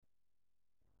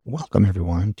Welcome,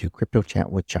 everyone, to Crypto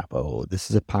Chat with Chapo. This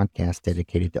is a podcast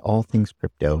dedicated to all things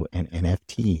crypto and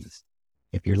NFTs.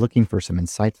 If you're looking for some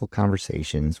insightful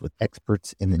conversations with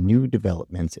experts in the new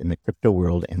developments in the crypto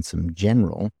world and some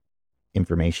general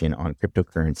information on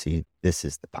cryptocurrency, this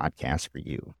is the podcast for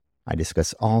you. I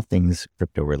discuss all things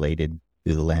crypto related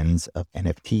through the lens of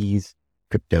NFTs,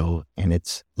 crypto, and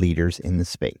its leaders in the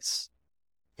space.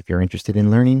 If you're interested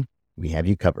in learning, we have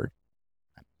you covered.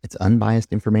 It's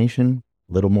unbiased information,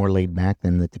 a little more laid back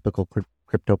than the typical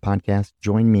crypto podcast.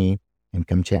 Join me and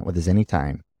come chat with us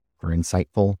anytime for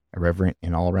insightful, irreverent,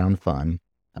 and all-around fun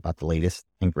about the latest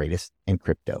and greatest in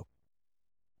crypto.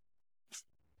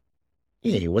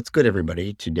 Hey, what's good,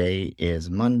 everybody? Today is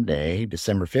Monday,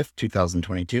 December 5th,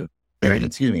 2022.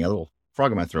 Excuse me, a little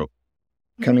frog in my throat.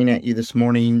 Coming at you this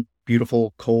morning,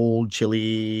 beautiful, cold,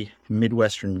 chilly,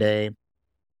 Midwestern day.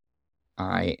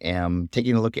 I am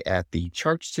taking a look at the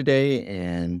charts today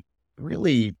and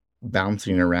really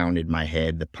bouncing around in my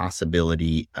head the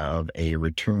possibility of a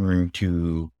return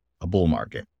to a bull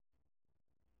market.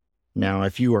 Now,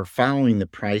 if you are following the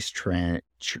price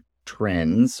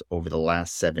trends over the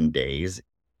last 7 days,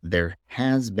 there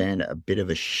has been a bit of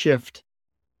a shift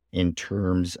in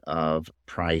terms of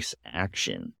price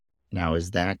action. Now,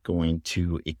 is that going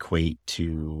to equate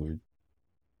to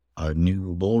a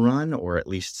new bull run or at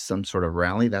least some sort of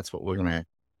rally? That's what we're going to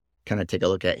kind of take a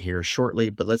look at here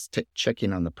shortly, but let's check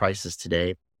in on the prices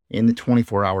today. In the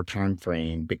 24-hour time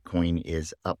frame, Bitcoin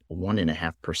is up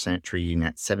 1.5%, trading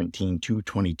at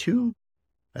 17,222.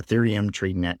 Ethereum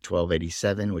trading at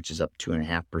 1287, which is up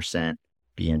 2.5%.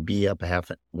 BNB up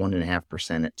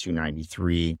 1.5% at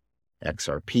 293.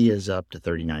 XRP is up to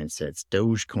 39 cents.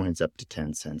 Dogecoin's up to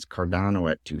 10 cents. Cardano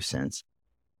at 2 cents.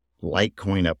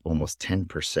 Litecoin up almost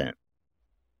 10%.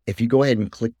 If you go ahead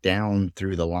and click down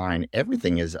through the line,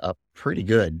 everything is up pretty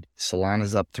good.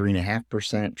 Solana's up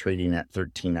 3.5%, trading at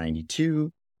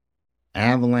 $13.92.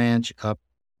 Avalanche up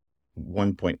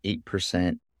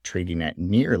 1.8%, trading at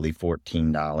nearly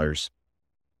 $14.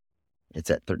 It's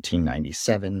at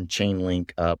 $13.97.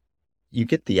 Chainlink up. You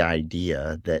get the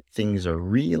idea that things are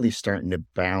really starting to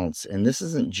bounce. And this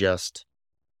isn't just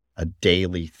a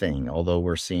daily thing, although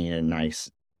we're seeing a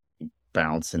nice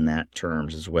bounce in that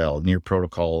terms as well. Near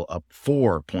Protocol up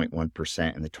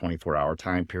 4.1% in the 24-hour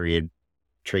time period,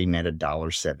 trading at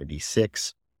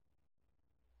 $1.76.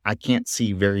 I can't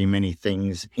see very many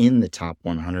things in the top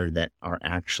 100 that are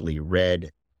actually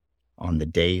red on the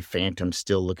day. Phantom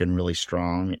still looking really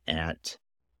strong at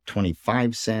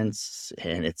 25 cents,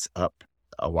 and it's up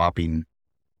a whopping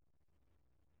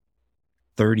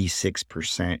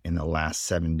 36% in the last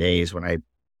 7 days. When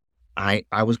I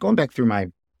was going back through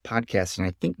my podcast, and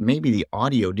I think maybe the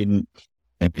audio didn't,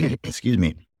 excuse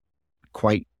me,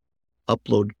 quite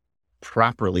upload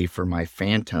properly for my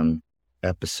Phantom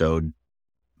episode.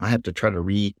 I have to try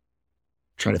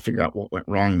to figure out what went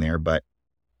wrong there. But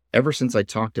ever since I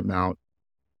talked about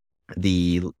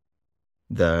the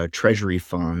treasury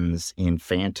funds in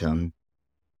Phantom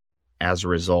as a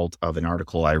result of an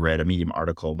article I read, a Medium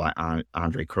article by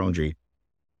Andre Cronje,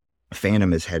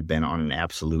 Phantom had been on an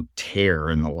absolute tear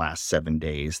in the last 7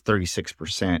 days,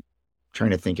 36%.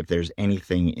 Trying to think if there's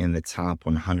anything in the top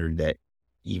 100 that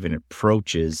even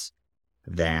approaches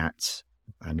that.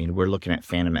 I mean, we're looking at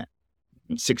Phantom at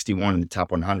 61 in the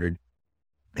top 100,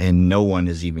 and no one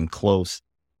is even close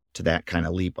to that kind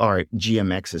of leap. All right,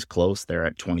 GMX is close. They're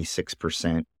at 26%.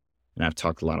 And I've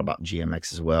talked a lot about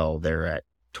GMX as well. They're at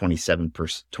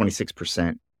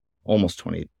 26%, almost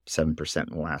 27%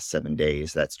 in the last 7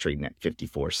 days. That's trading at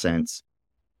 54 cents.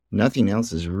 Nothing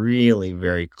else is really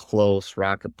very close.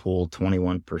 Rocket Pool,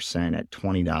 21% at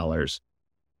 $20.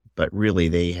 But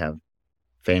really,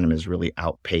 Phantom has really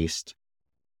outpaced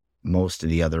most of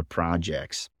the other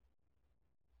projects.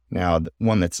 Now, the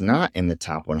one that's not in the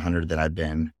top 100 that I've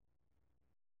been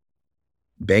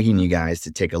begging you guys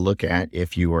to take a look at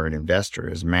if you are an investor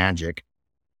is Magic.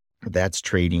 That's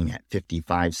trading at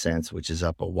 55 cents, which is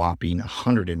up a whopping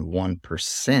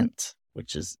 101%,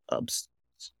 which is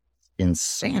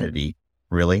insanity,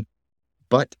 really.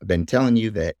 But I've been telling you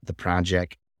that the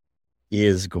project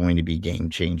is going to be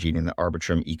game-changing in the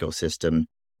Arbitrum ecosystem,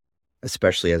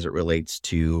 especially as it relates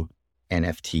to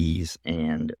NFTs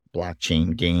and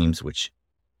blockchain games, which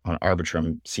on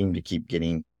Arbitrum seem to keep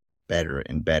getting better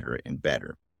and better and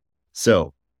better.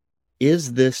 So,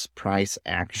 is this price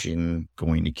action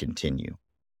going to continue?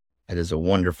 That is a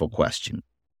wonderful question.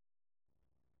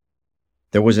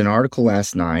 There was an article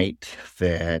last night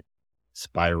that's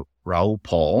by Raoul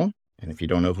Pal, and if you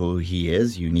don't know who he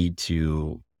is, you need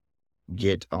to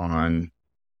get on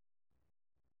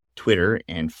Twitter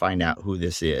and find out who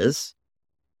this is.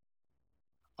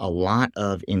 a lot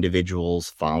of individuals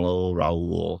follow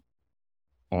Raul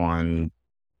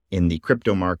in the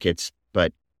crypto markets,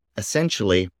 but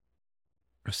essentially,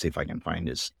 let's see if I can find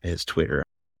his Twitter.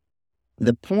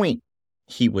 The point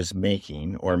he was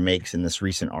making or makes in this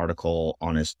recent article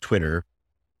on his Twitter,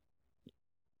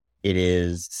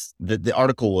 the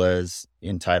article was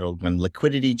entitled "When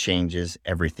Liquidity Changes,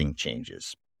 Everything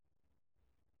Changes."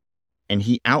 And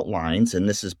he outlines, and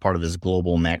this is part of his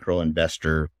global macro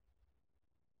investor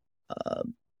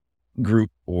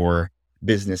group or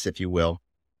business, if you will.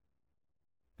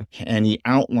 And he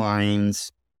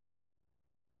outlines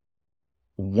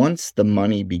once the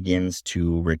money begins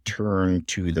to return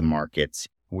to the markets,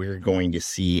 we're going to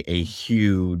see a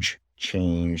huge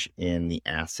change in the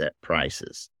asset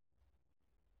prices.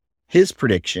 His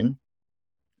prediction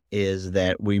is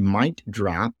that we're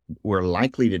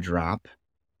likely to drop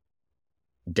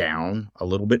down a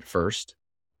little bit first,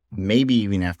 maybe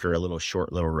even after a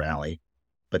short little rally.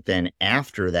 But then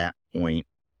after that point,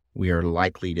 we are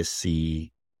likely to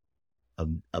see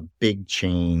a big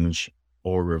change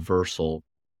or reversal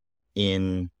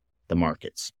in the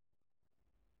markets.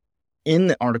 In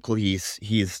the article, he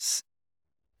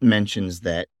mentions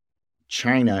that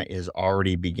China is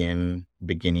already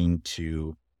beginning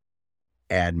to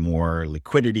add more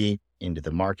liquidity into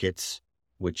the markets,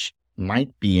 which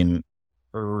might be an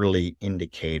early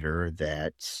indicator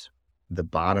that the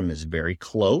bottom is very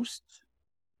close.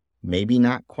 Maybe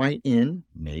not quite in,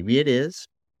 maybe it is.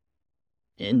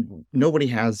 And nobody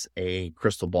has a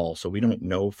crystal ball, so we don't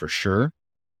know for sure.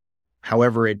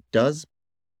 However, it does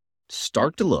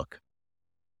start to look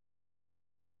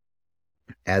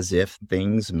as if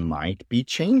things might be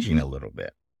changing a little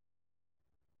bit.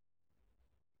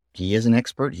 He is an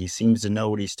expert. He seems to know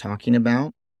what he's talking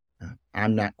about.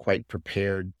 I'm not quite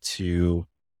prepared to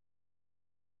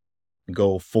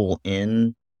go full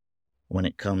in when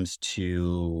it comes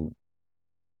to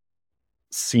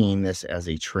seeing this as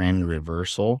a trend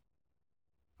reversal.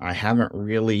 I haven't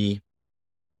really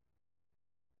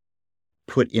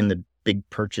put in the big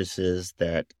purchases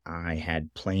that I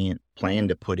had planned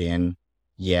to put in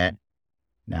yet.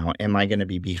 Now, am I going to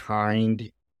be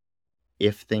behind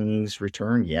if things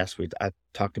return? Yes, I've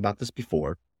talked about this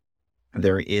before.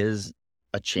 There is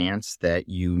a chance that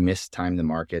you mistime the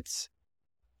markets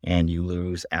and you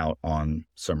lose out on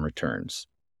some returns.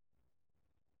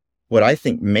 What I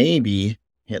think maybe,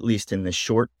 at least in the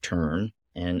short term,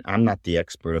 and I'm not the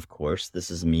expert, of course, this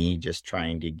is me just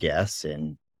trying to guess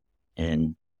and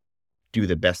do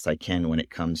the best I can when it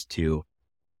comes to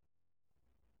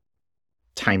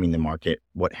timing the market,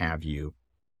 what have you.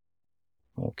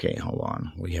 Okay, hold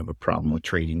on. We have a problem with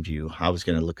TradingView. I was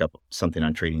going to look up something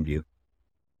on TradingView.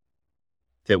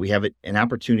 That we have an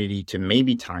opportunity to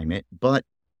maybe time it, but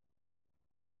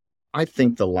I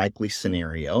think the likely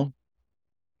scenario,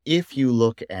 if you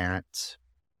look at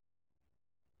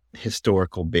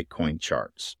historical Bitcoin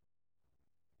charts,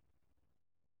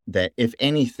 that if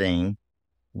anything,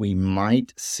 we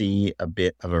might see a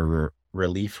bit of a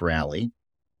relief rally,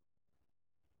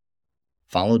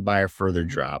 followed by a further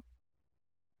drop,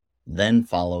 then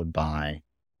followed by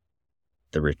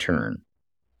the return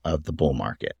of the bull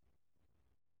market.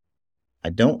 I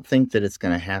don't think that it's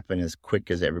going to happen as quick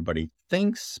as everybody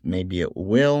thinks. Maybe it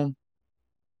will.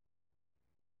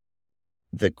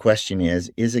 The question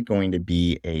is it going to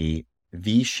be a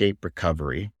V-shaped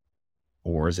recovery,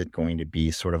 or is it going to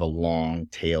be sort of a long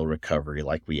tail recovery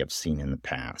like we have seen in the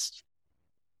past?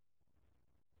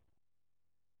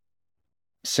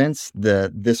 Since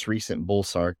this recent bull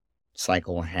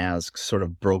cycle has sort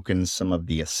of broken some of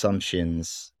the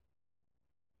assumptions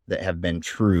that have been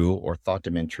true or thought to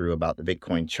have been true about the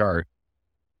Bitcoin chart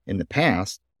in the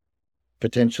past,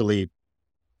 potentially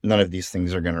none of these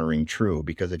things are going to ring true,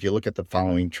 because if you look at the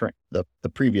following the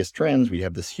previous trends, we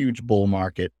have this huge bull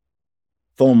market.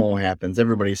 FOMO happens.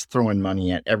 Everybody's throwing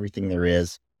money at everything there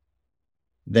is.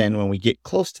 Then when we get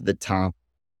close to the top,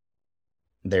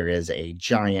 there is a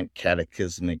giant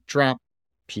cataclysmic drop.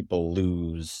 People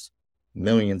lose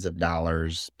millions of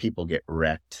dollars. People get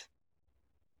wrecked.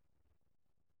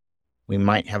 We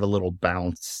might have a little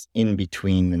bounce in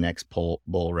between the next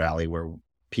bull rally where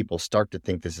people start to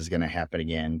think this is going to happen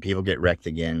again. People get wrecked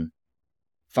again,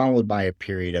 followed by a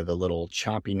period of a little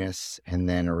choppiness and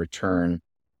then a return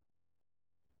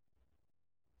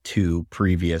to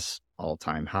previous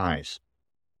all-time highs.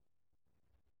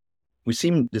 We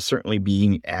seem to certainly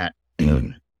be at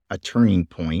a turning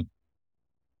point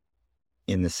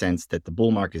in the sense that the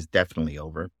bull market is definitely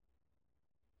over.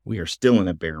 We are still in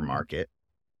a bear market.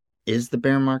 Is the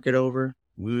bear market over?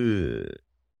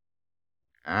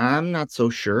 I'm not so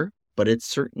sure, but it's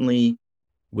certainly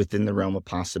within the realm of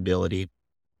possibility.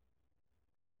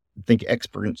 I think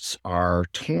experts are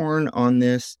torn on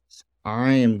this.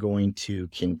 I am going to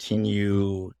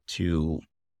continue to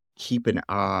keep an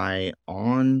eye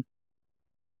on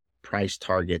price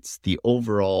targets, the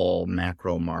overall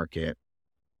macro market,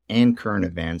 and current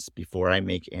events before I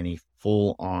make any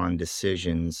full-on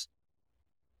decisions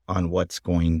on what's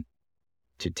going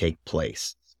to take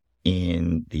place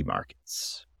in the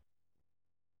markets.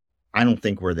 I don't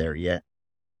think we're there yet.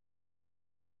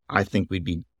 I think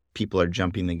people are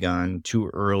jumping the gun too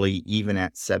early, even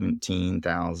at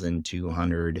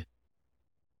 17,200,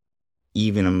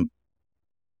 even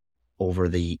over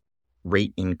the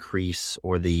rate increase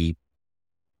or the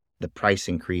price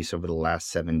increase over the last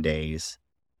 7 days.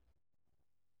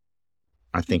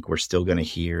 I think we're still going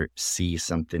to see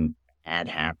something bad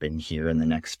happen here in the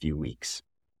next few weeks.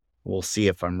 We'll see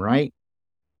if I'm right.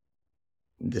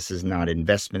 This is not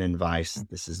investment advice.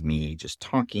 This is me just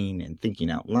talking and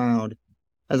thinking out loud.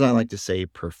 As I like to say,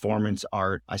 performance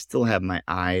art. I still have my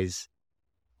eyes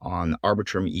on the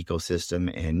Arbitrum ecosystem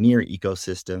and Near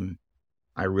ecosystem.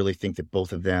 I really think that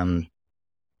both of them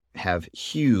have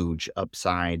huge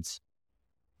upsides.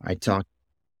 I talked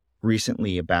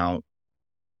recently about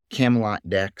Camelot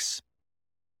Dex.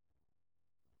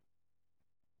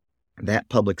 That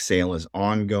public sale is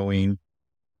ongoing,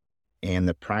 and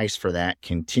the price for that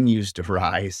continues to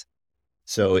rise.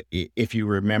 So if you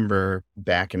remember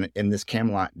back in this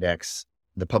Camelot Dex,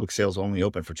 the public sale is only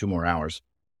open for 2 more hours.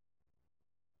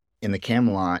 In the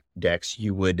Camelot Dex,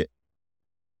 in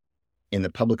the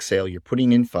public sale, you're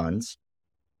putting in funds.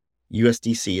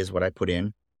 USDC is what I put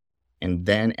in. And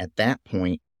then at that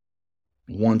point,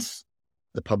 once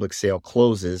the public sale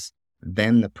closes,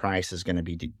 then the price is going to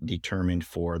be determined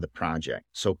for the project.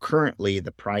 So currently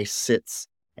the price sits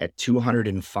at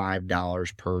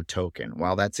 $205 per token.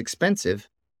 While that's expensive,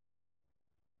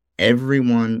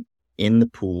 everyone in the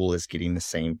pool is getting the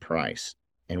same price.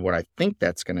 And what I think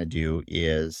that's going to do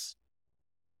is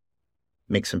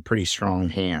make some pretty strong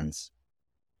hands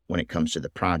when it comes to the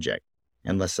project,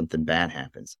 unless something bad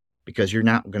happens, because you're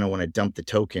not going to want to dump the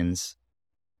tokens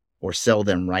or sell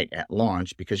them right at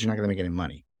launch because you're not going to make any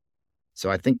money.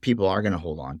 So I think people are going to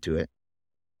hold on to it.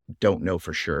 Don't know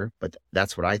for sure, but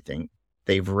that's what I think.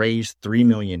 They've raised $3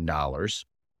 million.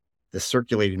 The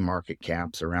circulating market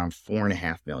cap's around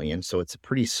 $4.5 million. So it's a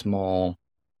pretty small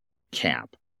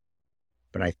cap.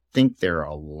 But I think there are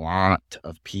a lot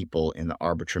of people in the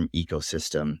Arbitrum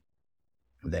ecosystem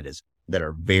that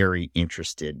are very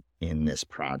interested in this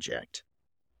project.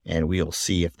 And we'll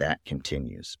see if that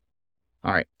continues.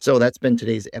 All right. So that's been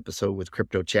today's episode with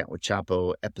Crypto Chat with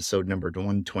Chapo, episode number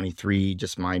 123.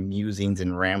 Just my musings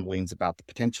and ramblings about the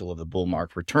potential of the bull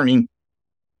market returning.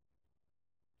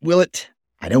 Will it?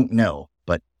 I don't know.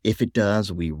 But if it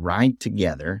does, we ride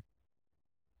together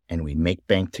and we make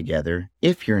bank together.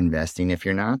 If you're investing, if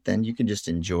you're not, then you can just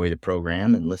enjoy the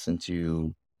program and listen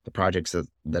to the projects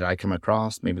that I come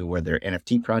across, maybe where they're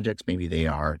NFT projects, maybe they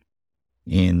are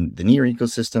in the Near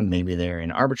ecosystem, maybe they're in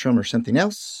Arbitrum or something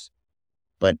else.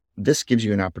 But this gives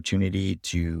you an opportunity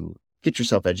to get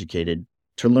yourself educated,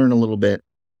 to learn a little bit,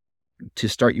 to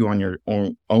start you on your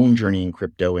own journey in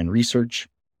crypto and research.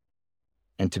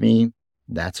 And to me,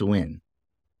 that's a win.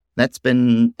 That's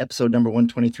been episode number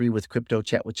 123 with Crypto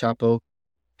Chat with Chapo.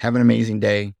 Have an amazing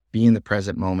day. Be in the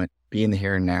present moment. Be in the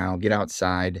here and now. Get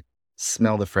outside.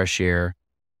 Smell the fresh air.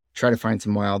 Try to find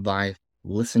some wildlife.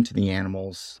 Listen to the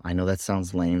animals. I know that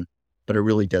sounds lame, but it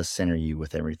really does center you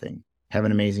with everything. Have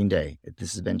an amazing day.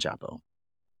 This has been Chapo.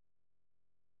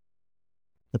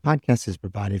 The podcast is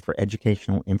provided for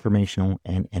educational, informational,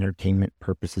 and entertainment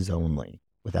purposes only,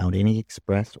 without any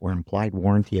express or implied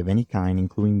warranty of any kind,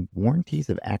 including warranties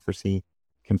of accuracy,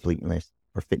 completeness,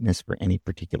 or fitness for any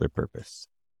particular purpose.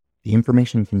 The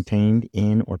information contained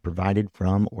in or provided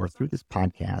from or through this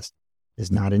podcast is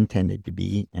not intended to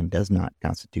be and does not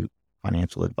constitute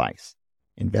financial advice,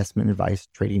 investment advice,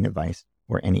 trading advice,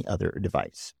 or any other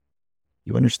advice.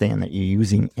 You understand that you're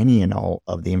using any and all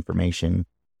of the information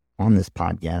on this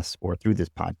podcast or through this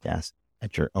podcast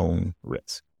at your own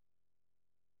risk.